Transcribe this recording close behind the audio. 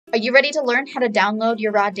Are you ready to learn how to download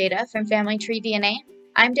your raw data from Family Tree DNA?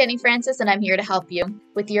 I'm Danny Francis and I'm here to help you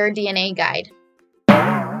with your DNA guide.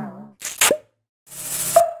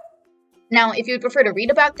 Now, if you would prefer to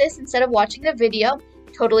read about this instead of watching the video,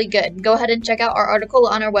 totally good. Go ahead and check out our article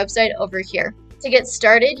on our website over here. To get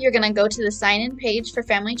started, you're going to go to the sign-in page for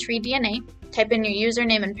Family Tree DNA, type in your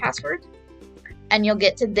username and password, and you'll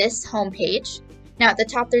get to this home page. Now at the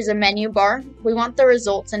top there's a menu bar. We want the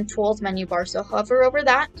results and tools menu bar, so hover over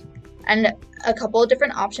that and a couple of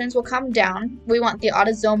different options will come down. We want the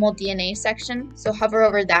autosomal DNA section, so hover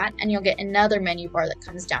over that and you'll get another menu bar that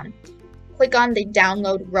comes down. Click on the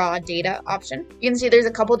download raw data option. You can see there's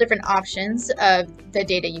a couple different options of the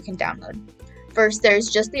data you can download. First,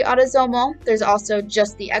 there's just the autosomal, there's also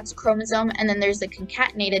just the X chromosome, and then there's the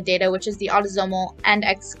concatenated data, which is the autosomal and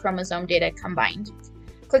X chromosome data combined.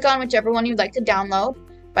 Click on whichever one you'd like to download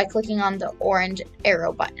by clicking on the orange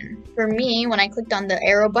arrow button. For me, when I clicked on the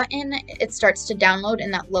arrow button, it starts to download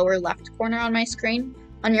in that lower left corner on my screen.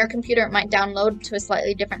 On your computer, it might download to a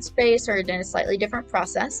slightly different space or in a slightly different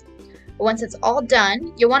process. But once it's all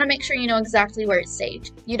done, you'll want to make sure you know exactly where it's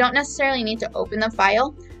saved. You don't necessarily need to open the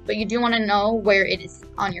file, but you do want to know where it is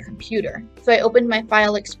on your computer. So I opened my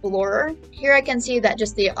File Explorer. Here I can see that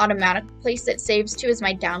just the automatic place it saves to is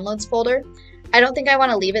my Downloads folder. I don't think I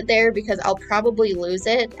want to leave it there because I'll probably lose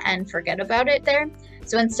it and forget about it there.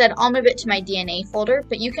 So instead, I'll move it to my DNA folder,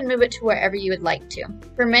 but you can move it to wherever you would like to.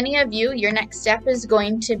 For many of you, your next step is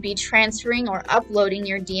going to be transferring or uploading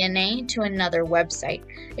your DNA to another website.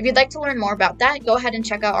 If you'd like to learn more about that, go ahead and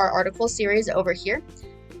check out our article series over here.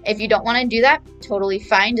 If you don't want to do that, totally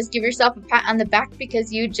fine. Just give yourself a pat on the back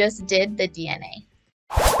because you just did the DNA.